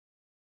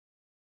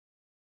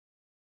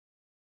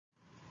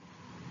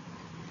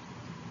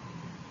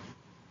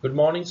Good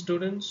morning,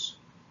 students.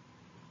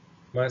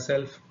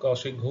 Myself,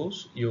 Kaushik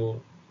Ghosh, your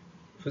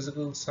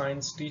physical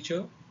science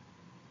teacher.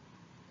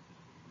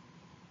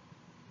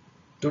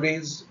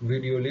 Today's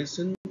video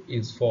lesson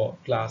is for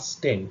class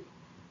 10.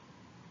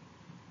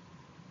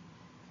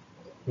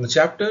 The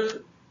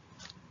chapter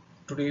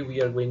today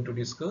we are going to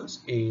discuss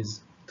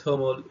is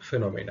thermal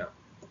phenomena.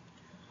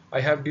 I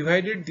have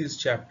divided this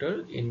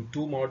chapter in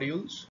two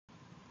modules.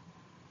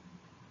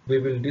 We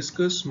will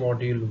discuss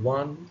module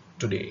 1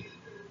 today.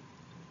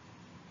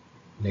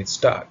 Let's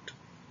start.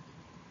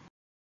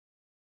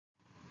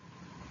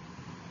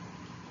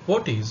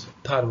 What is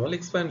thermal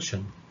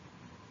expansion?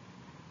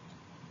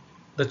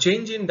 The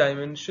change in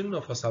dimension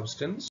of a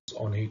substance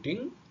on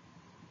heating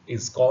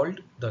is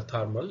called the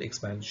thermal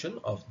expansion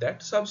of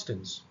that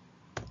substance.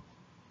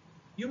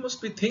 You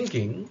must be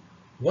thinking,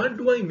 what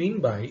do I mean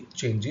by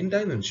change in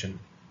dimension?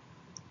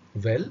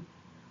 Well,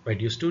 my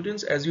dear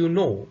students, as you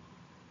know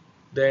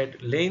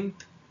that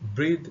length,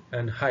 breadth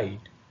and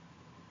height,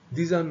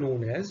 these are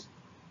known as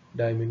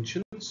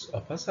dimensions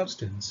of a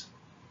substance.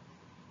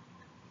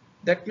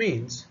 That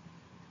means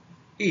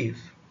if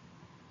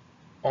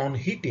on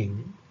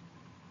heating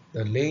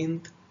the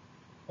length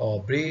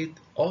or breadth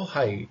or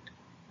height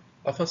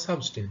of a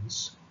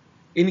substance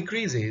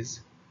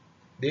increases,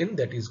 then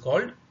that is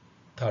called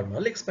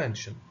thermal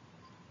expansion.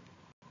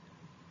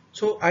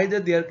 So either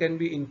there can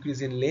be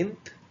increase in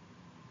length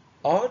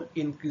or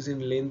increase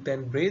in length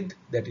and breadth,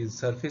 that is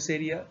surface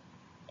area,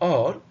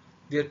 or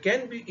there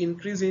can be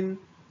increase in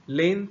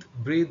length,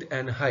 breadth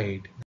and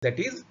height, that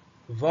is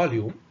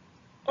volume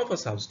of a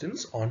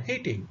substance on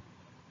heating.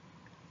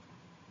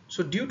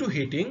 So due to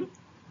heating,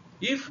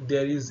 if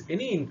there is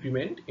any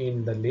increment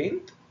in the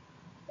length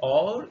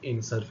or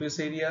in surface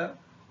area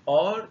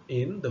or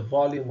in the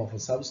volume of a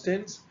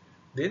substance,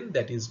 then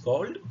that is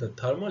called the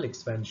thermal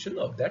expansion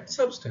of that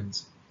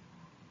substance.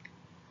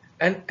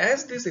 And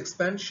as these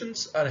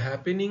expansions are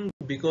happening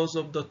because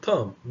of the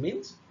therm,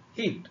 means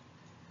heat,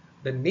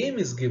 the name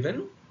is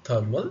given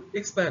thermal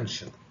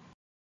expansion.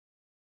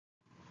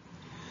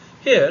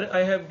 Here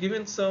I have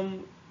given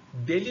some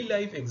daily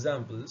life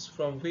examples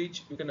from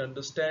which you can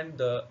understand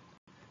the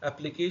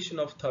application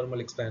of thermal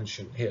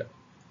expansion here.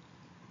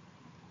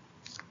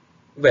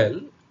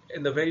 Well,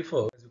 in the very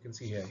first, as you can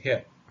see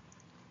here.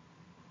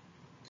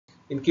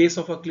 In case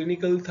of a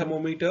clinical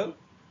thermometer,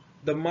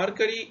 the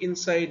mercury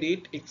inside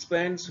it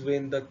expands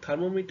when the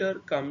thermometer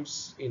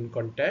comes in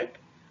contact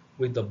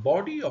with the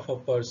body of a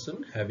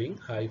person having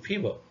high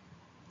fever.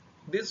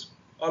 This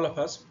all of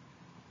us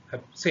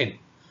have seen.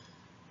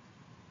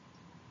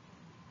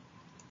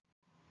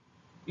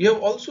 You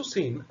have also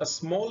seen a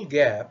small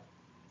gap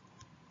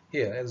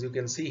here, as you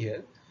can see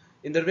here,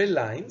 in the rail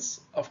lines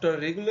after a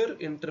regular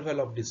interval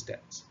of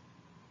distance.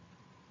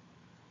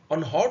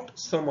 On hot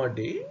summer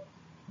day,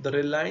 the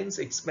rail lines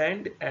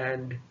expand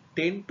and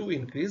tend to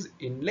increase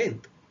in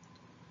length.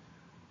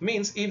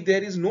 Means if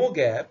there is no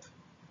gap,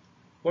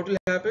 what will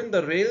happen?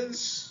 The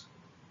rails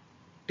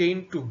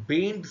tend to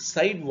bend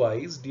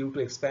sidewise due to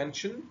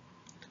expansion,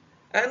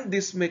 and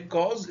this may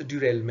cause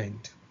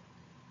derailment.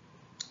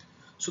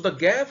 So the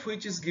gap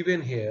which is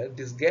given here,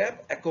 this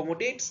gap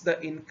accommodates the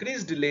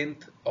increased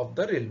length of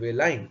the railway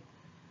line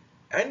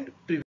and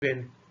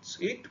prevents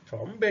it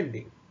from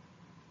bending.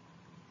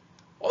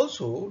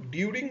 Also,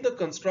 during the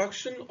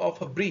construction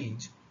of a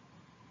bridge,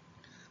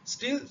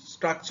 steel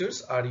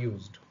structures are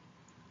used.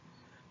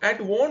 At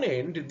one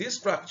end, this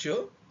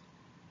structure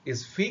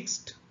is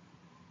fixed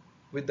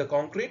with the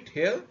concrete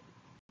here,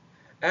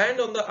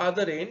 and on the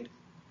other end,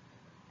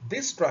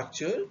 this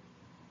structure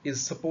is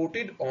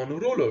supported on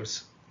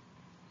rollers.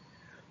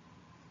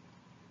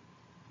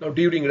 Now,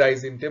 during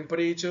rise in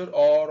temperature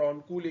or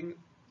on cooling,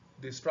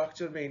 the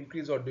structure may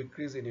increase or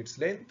decrease in its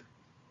length.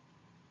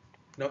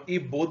 Now,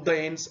 if both the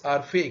ends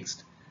are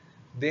fixed,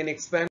 then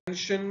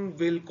expansion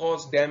will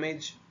cause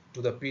damage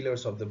to the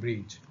pillars of the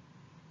bridge.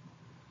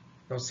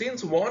 Now,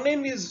 since one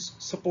end is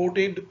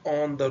supported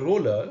on the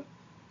roller,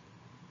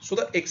 so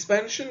the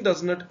expansion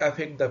does not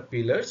affect the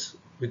pillars,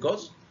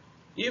 because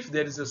if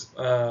there is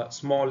a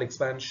small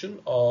expansion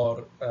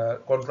or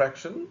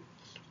contraction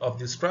of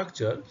the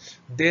structure,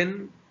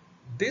 then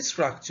this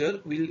structure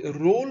will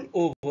roll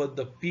over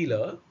the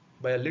pillar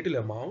by a little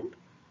amount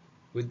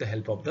with the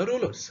help of the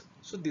rollers.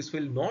 So this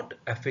will not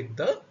affect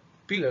the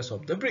pillars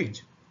of the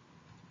bridge.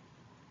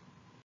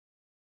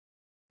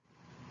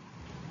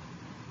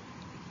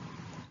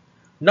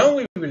 Now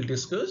we will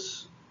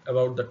discuss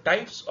about the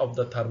types of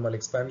the thermal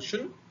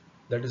expansion,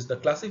 that is the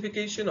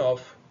classification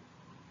of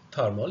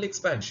thermal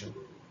expansion.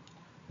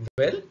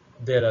 Well,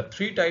 there are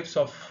three types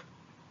of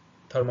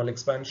thermal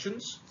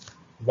expansions.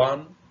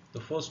 The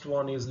first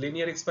one is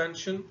linear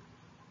expansion.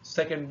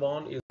 Second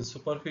one is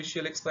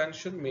superficial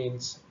expansion,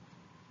 means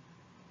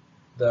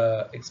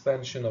the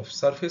expansion of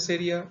surface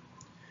area.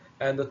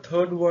 And the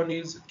third one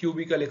is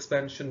cubical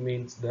expansion,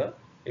 means the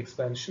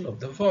expansion of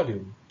the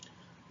volume.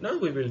 Now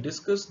we will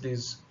discuss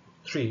these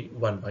three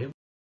one by one.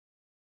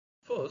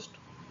 First,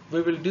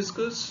 we will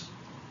discuss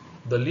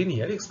the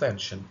linear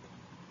expansion.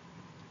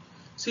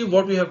 See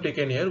what we have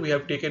taken here. We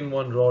have taken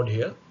one rod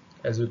here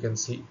as you can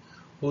see,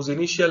 whose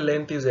initial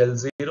length is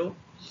L0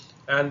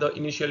 and the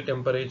initial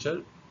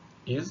temperature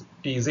is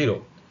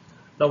T0.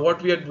 Now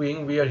what we are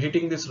doing, we are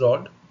hitting this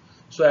rod.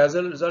 So as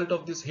a result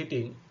of this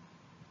hitting,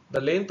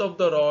 the length of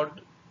the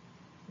rod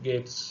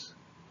gets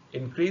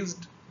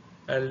increased,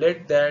 and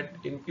let that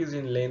increase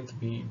in length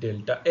be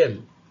delta L.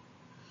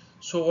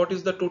 So what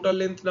is the total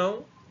length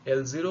now?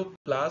 L0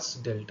 plus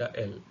delta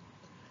L.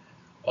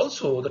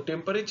 Also the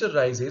temperature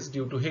rises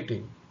due to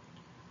heating,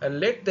 and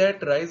let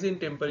that rise in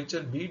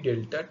temperature be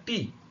delta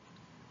T.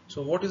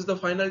 So what is the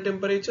final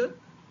temperature?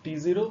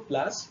 T0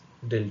 plus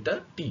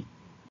delta T.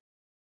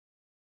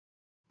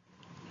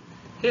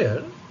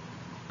 Here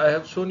I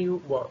have shown you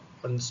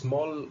one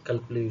small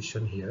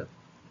calculation here.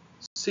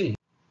 See,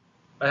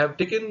 I have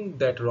taken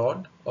that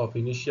rod of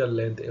initial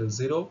length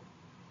L0,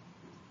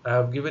 I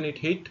have given it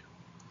heat,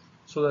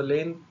 so the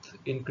length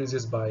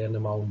increases by an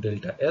amount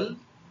delta L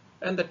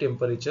and the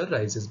temperature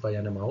rises by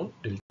an amount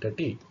delta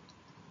T.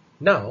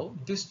 Now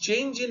this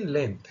change in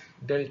length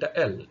delta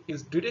L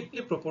is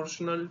directly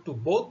proportional to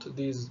both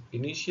these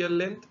initial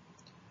length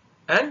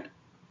and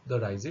the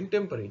rise in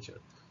temperature.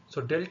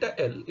 So delta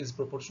L is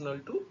proportional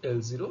to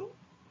L0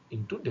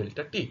 into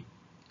delta T.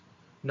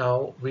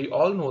 Now we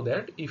all know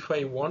that if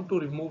I want to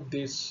remove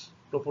this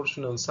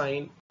proportional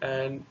sign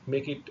and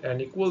make it an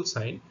equal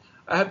sign,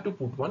 I have to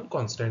put one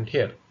constant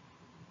here.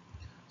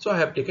 So I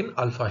have taken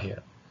alpha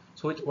here.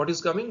 So what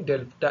is coming?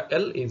 Delta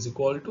L is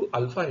equal to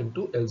alpha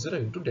into L0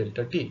 into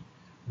delta T.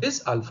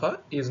 This alpha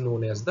is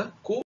known as the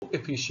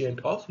coefficient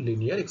of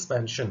linear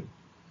expansion.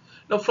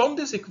 Now from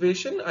this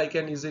equation I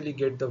can easily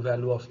get the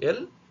value of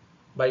L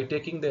by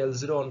taking the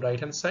L0 on right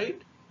hand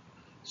side.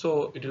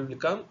 So it will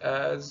become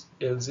as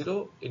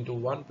L0 into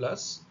 1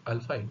 plus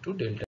alpha into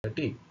delta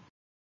T.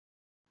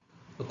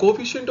 The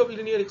coefficient of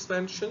linear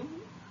expansion,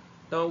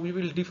 now we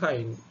will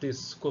define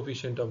this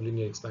coefficient of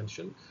linear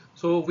expansion.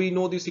 So we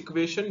know this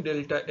equation,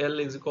 delta L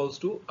is equals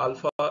to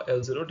alpha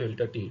L0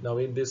 delta T. Now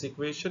in this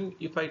equation,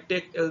 if I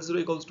take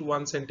L0 equals to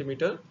 1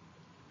 centimeter,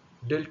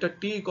 delta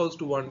T equals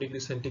to 1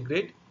 degree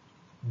centigrade,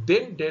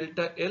 then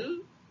delta L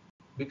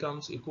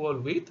becomes equal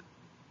with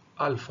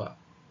alpha.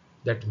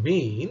 That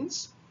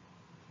means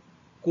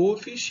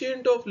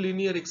coefficient of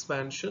linear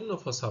expansion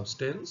of a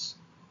substance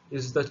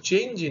is the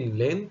change in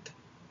length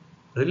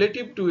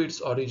relative to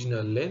its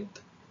original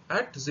length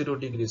at 0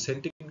 degree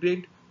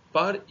centigrade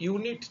per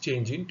unit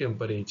change in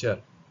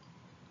temperature.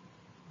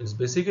 It's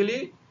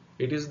basically,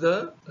 it is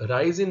the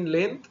rise in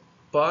length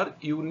per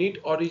unit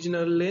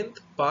original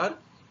length per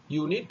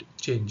unit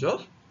change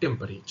of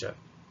temperature.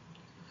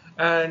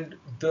 And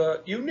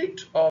the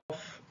unit of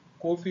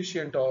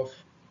coefficient of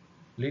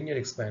linear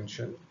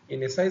expansion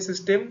in SI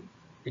system,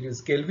 it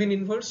is Kelvin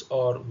inverse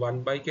or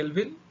 1 by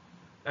Kelvin,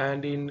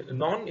 and in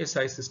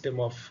non-SI system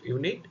of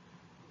unit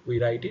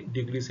we write it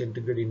degree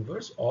centigrade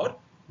inverse or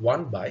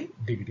 1 by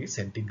degree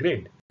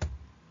centigrade.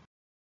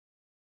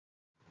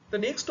 The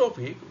next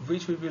topic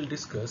which we will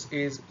discuss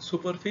is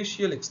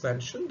superficial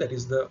expansion, that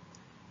is the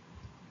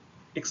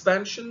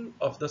expansion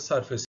of the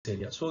surface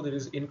area. So there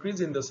is increase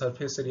in the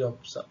surface area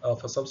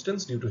of a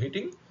substance due to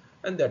heating,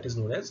 and that is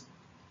known as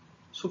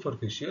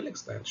superficial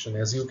expansion.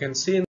 As you can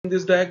see in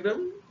this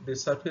diagram, the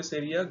surface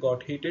area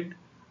got heated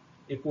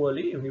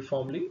equally,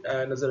 uniformly,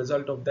 and as a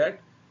result of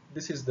that,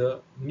 this is the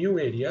new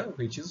area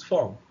which is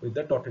formed with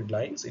the dotted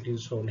lines. It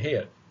is shown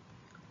here.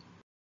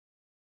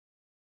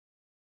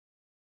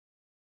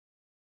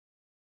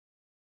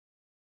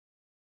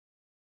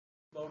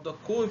 About the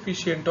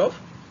coefficient of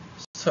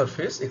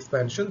surface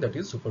expansion, that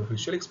is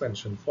superficial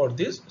expansion. For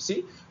this,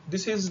 see,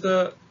 this is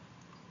a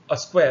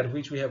square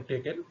which we have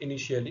taken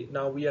initially.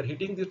 Now we are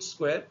hitting this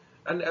square,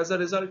 and as a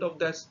result of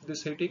this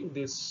hitting,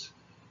 this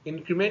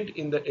increment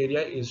in the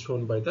area is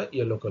shown by the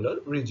yellow color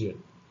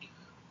region.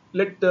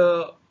 Let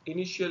the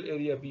initial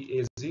area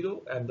be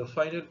A0 and the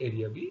final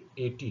area be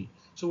AT.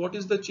 So what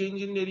is the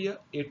change in area?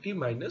 AT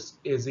minus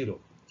A0.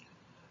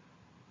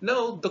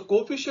 Now the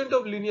coefficient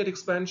of linear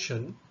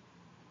expansion,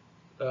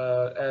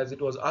 as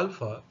it was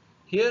alpha,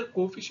 here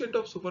coefficient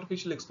of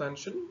superficial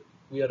expansion,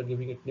 we are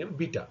giving it name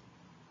beta.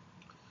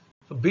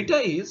 So beta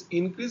is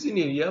increase in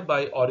area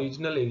by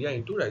original area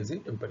into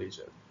rising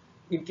temperature.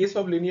 In case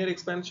of linear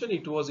expansion,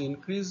 it was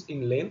increase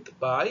in length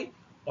by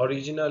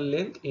original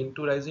length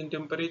into rising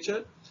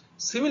temperature.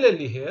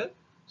 Similarly here,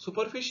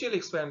 superficial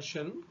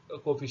expansion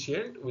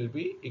coefficient will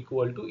be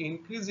equal to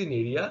increase in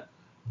area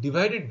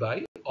divided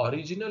by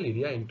original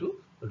area into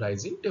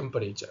rising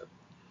temperature.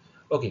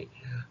 Okay,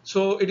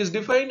 so it is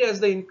defined as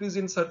the increase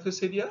in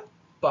surface area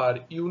per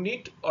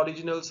unit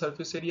original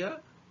surface area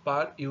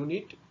per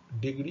unit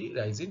degree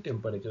rise in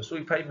temperature. So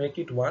if I make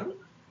it 1,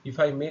 if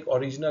I make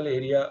original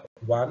area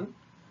 1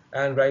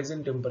 and rise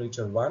in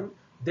temperature 1,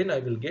 then I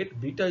will get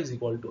beta is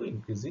equal to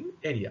increase in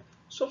area.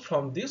 So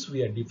from this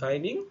we are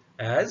defining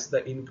as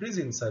the increase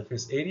in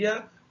surface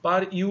area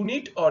per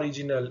unit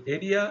original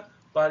area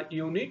per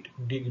unit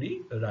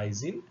degree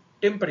rise in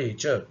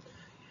temperature.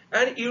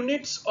 And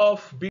units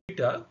of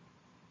beta,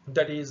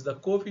 that is the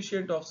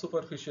coefficient of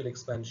superficial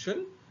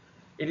expansion,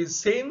 it is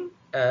same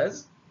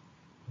as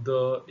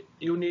the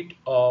unit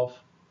of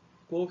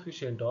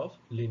coefficient of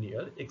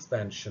linear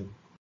expansion.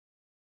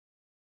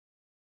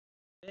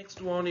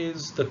 Next one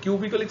is the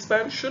cubical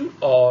expansion,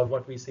 or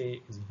what we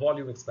say is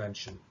volume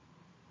expansion.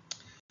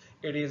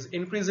 It is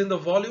increase in the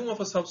volume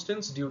of a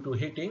substance due to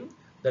heating.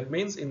 That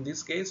means in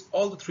this case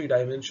all the three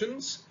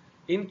dimensions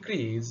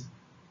increase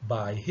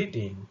by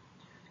heating.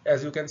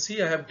 As you can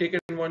see, I have taken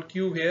one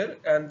cube here,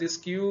 and this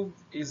cube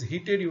is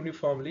heated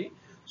uniformly,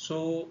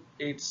 so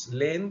its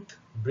length,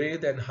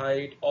 breadth and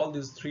height, all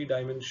these three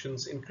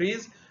dimensions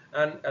increase,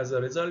 and as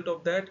a result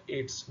of that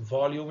its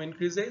volume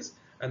increases,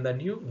 and the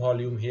new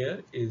volume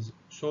here is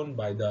shown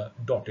by the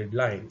dotted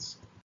lines.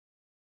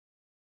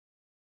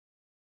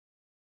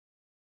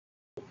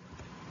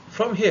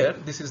 From here,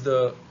 this is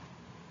the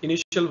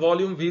initial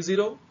volume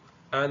V0,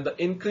 and the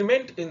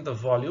increment in the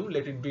volume,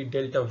 let it be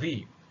delta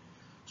V.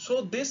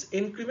 So this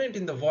increment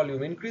in the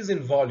volume, increase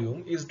in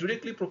volume, is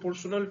directly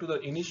proportional to the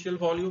initial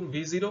volume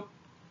V0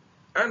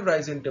 and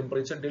rise in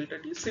temperature delta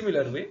T,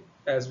 similar way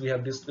as we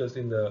have discussed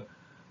in the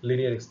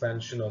linear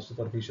expansion or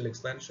superficial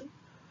expansion.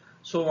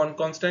 So one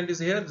constant is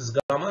here, this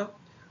gamma.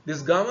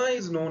 This gamma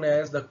is known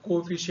as the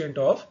coefficient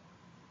of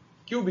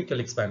cubical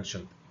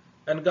expansion,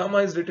 and gamma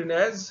is written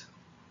as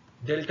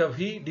delta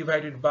V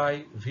divided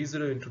by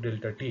V0 into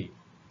delta T.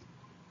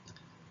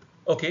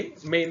 Okay,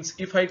 means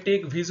if I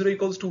take V0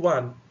 equals to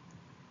 1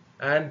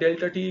 and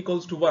delta T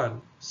equals to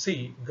 1,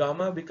 see,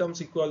 gamma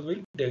becomes equal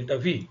with delta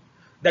V.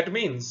 That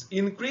means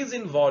increase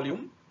in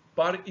volume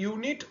per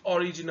unit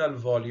original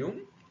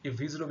volume. If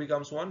V0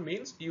 becomes 1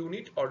 means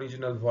unit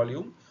original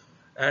volume,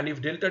 and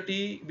if delta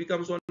T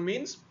becomes 1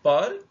 means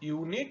per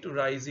unit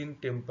rise in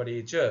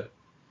temperature.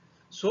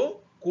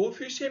 So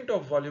coefficient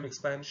of volume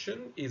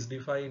expansion is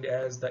defined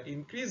as the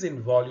increase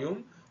in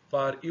volume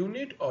per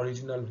unit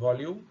original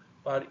volume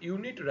per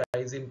unit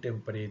rise in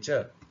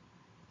temperature.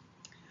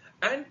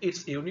 And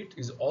its unit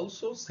is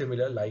also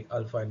similar like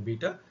alpha and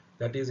beta,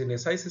 that is in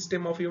SI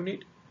system of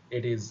unit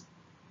it is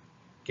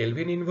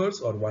Kelvin inverse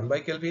or 1 by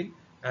Kelvin,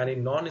 and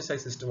in non-SI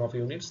system of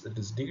units that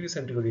is degree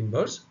centigrade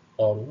inverse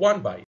or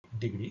 1 by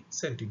degree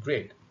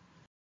centigrade.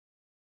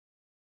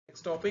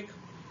 Next topic.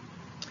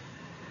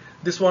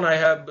 This one I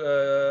have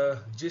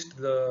just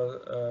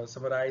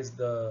summarized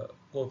the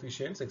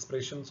coefficients,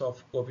 expressions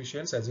of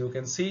coefficients. As you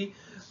can see,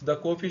 the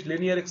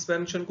linear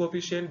expansion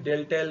coefficient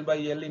delta L by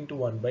L into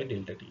 1 by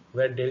delta T,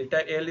 where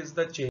delta L is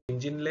the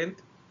change in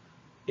length,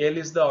 L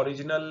is the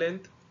original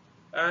length,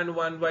 and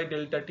 1 by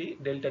delta T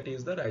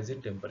is the rise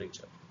in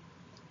temperature.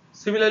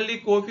 Similarly,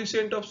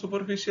 coefficient of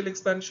superficial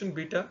expansion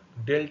beta,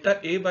 delta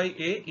A by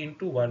A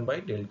into 1 by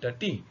delta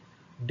T.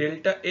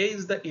 Delta A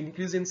is the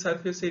increase in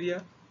surface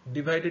area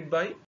divided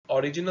by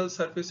original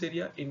surface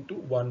area into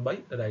 1 by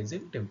rise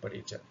in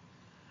temperature.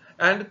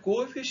 And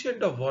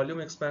coefficient of volume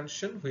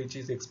expansion, which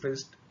is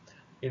expressed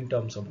in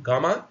terms of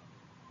gamma,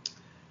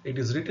 it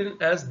is written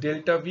as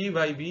delta V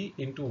by V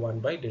into 1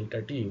 by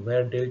delta T,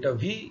 where delta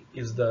V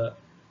is the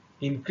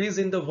increase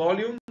in the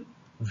volume,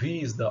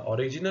 V is the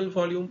original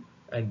volume,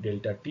 and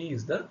delta T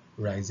is the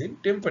rise in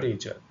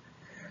temperature.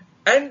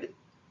 And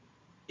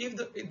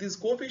if these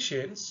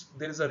coefficients,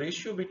 there is a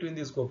ratio between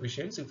these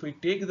coefficients. If we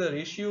take the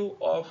ratio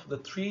of the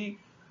three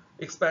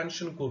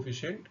expansion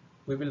coefficient,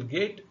 we will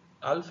get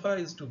alpha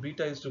is to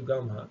beta is to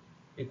gamma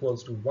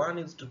equals to 1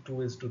 is to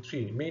 2 is to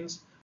 3.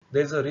 Means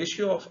there is a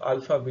ratio of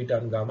alpha, beta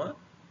and gamma,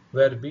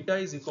 where beta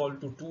is equal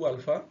to 2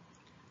 alpha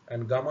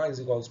and gamma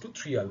is equals to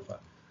 3 alpha.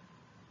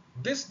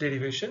 This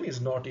derivation is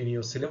not in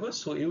your syllabus,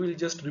 so you will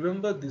just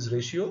remember this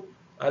ratio.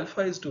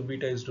 Alpha is to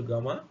beta is to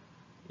gamma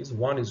is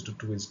 1 is to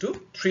 2 is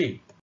to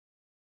 3.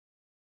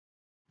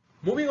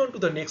 Moving on to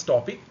the next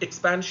topic,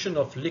 expansion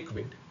of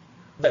liquid.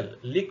 Well,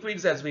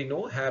 liquids, as we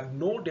know, have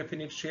no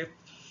definite shape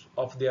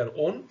of their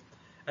own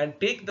and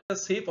take the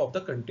shape of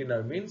the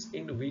container. Means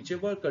in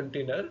whichever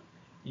container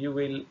you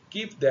will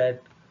keep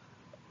that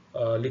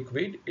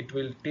liquid, it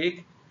will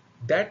take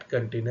that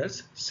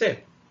container's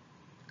shape.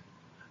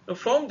 Now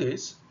from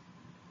this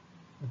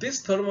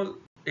thermal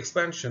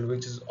expansion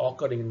which is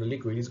occurring in the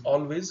liquid is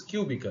always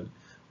cubical.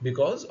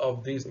 Because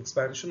of this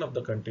expansion of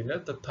the container,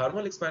 the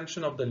thermal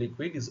expansion of the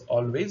liquid is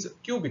always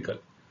cubical.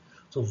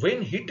 So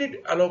when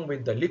heated along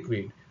with the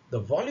liquid, the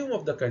volume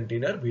of the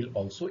container will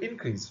also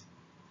increase,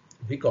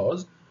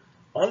 because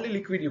only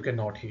liquid you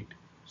cannot heat.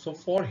 So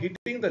for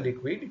heating the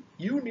liquid,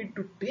 you need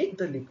to take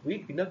the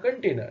liquid in a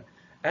container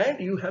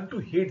and you have to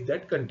heat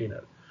that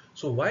container.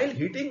 So while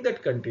heating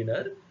that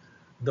container,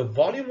 the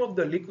volume of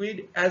the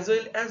liquid as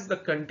well as the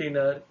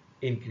container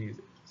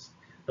increases.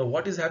 Now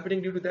what is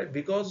happening due to that?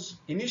 Because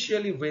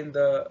initially when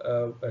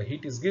the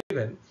heat is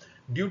given,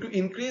 due to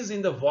increase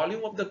in the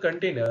volume of the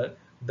container,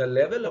 the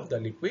level of the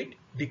liquid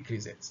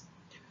decreases.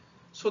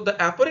 So the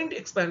apparent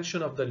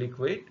expansion of the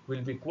liquid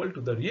will be equal to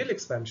the real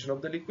expansion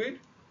of the liquid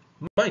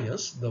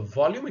minus the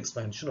volume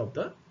expansion of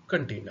the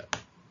container.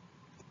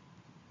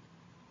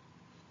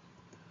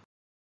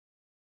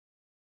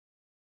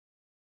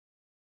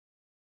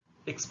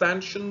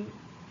 Expansion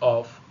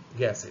of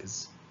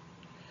gases.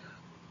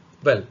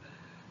 Well,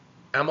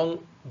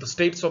 among the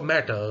states of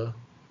matter,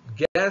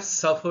 gas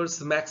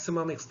suffers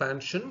maximum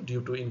expansion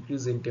due to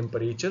increase in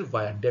temperature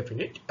by a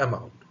definite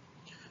amount.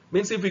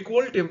 Means if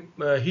equal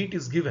heat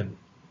is given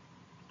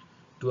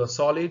to a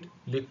solid,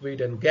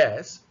 liquid and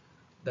gas,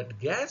 that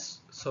gas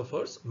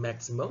suffers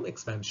maximum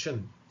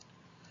expansion.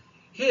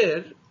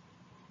 Here,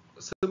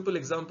 a simple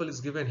example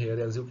is given here.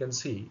 As you can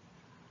see,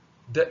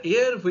 the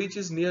air which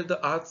is near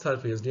the earth's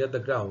surface, near the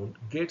ground,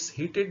 gets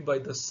heated by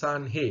the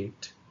sun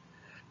heat,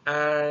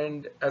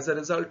 and as a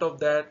result of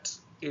that,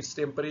 its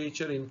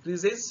temperature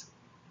increases.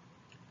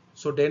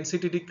 So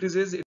density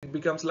decreases, it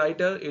becomes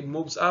lighter, it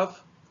moves up,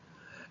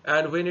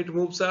 and when it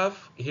moves up,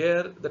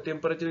 here the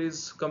temperature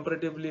is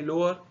comparatively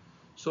lower,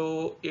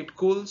 so it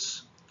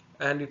cools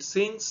and it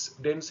sinks,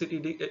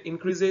 density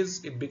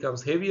increases, it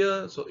becomes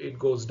heavier, so it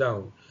goes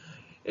down.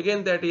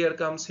 Again that air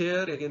comes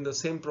here, again the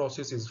same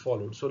process is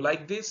followed. So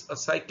like this, a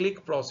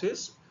cyclic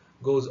process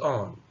goes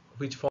on,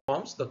 which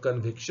forms the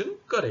convection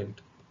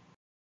current.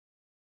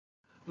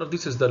 Now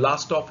this is the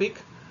last topic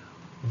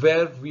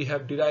where we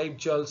have derived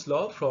Charles'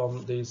 law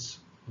from this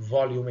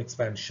volume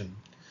expansion.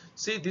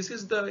 See, this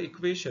is the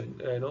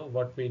equation,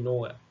 what we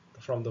know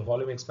from the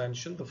volume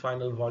expansion. The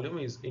final volume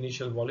is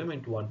initial volume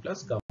into 1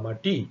 plus gamma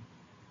T,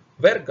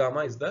 where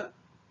gamma is the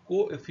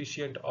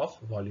coefficient of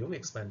volume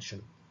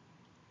expansion.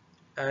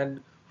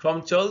 And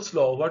from Charles'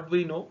 law, what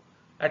we know,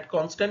 at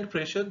constant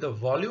pressure, the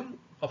volume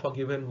of a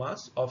given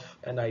mass of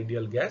an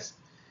ideal gas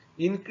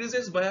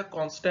increases by a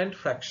constant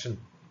fraction,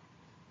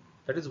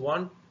 that is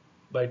 1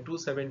 by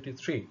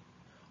 273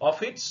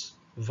 of its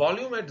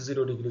volume at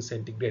 0 degree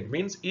centigrade.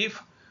 Means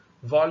if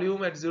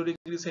volume at 0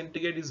 degree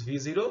centigrade is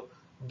V0,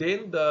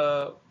 then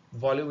the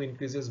volume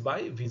increases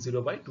by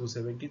V0 by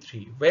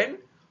 273 when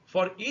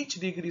for each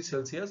degree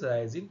Celsius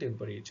rise in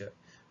temperature.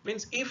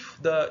 Means if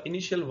the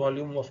initial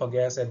volume of a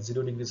gas at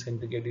 0 degree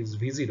centigrade is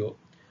V0,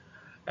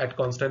 at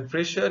constant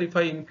pressure, if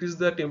I increase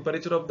the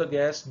temperature of the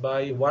gas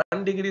by 1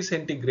 degree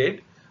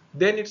centigrade,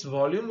 then its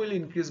volume will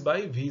increase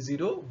by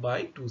V0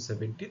 by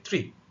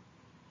 273.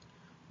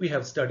 We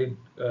have studied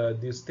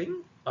this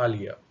thing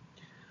earlier.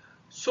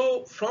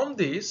 So from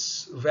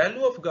this,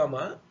 value of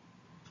gamma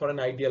for an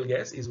ideal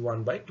gas is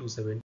 1 by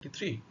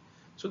 273.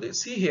 So they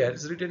see here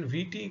it's written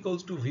Vt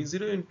equals to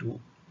V0 into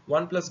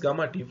 1 plus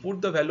gamma T.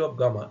 Put the value of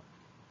gamma,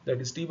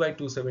 that is T by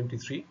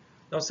 273.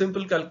 Now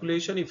simple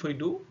calculation if we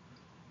do,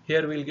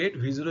 here we'll get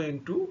V0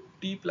 into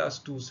T plus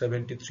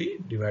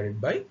 273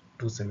 divided by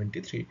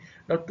 273.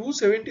 Now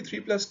 273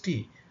 plus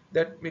T,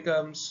 that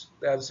becomes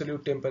the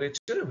absolute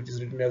temperature, which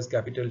is written as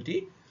capital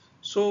T.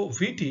 So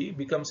Vt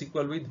becomes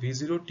equal with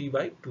V0 T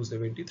by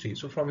 273.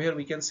 So from here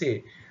we can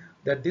say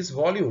that this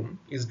volume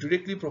is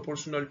directly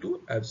proportional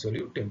to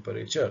absolute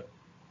temperature.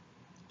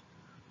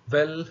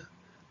 Well,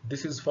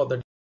 this is for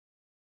the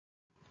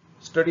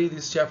study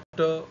this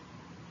chapter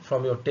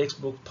from your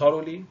textbook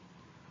thoroughly.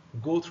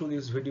 Go through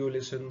these video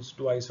lessons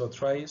twice or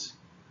thrice,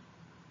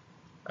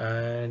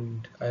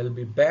 and I'll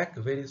be back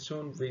very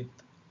soon with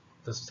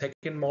the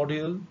second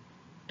module.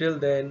 Till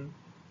then,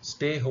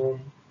 stay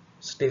home,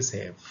 stay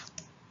safe.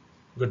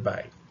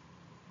 Goodbye.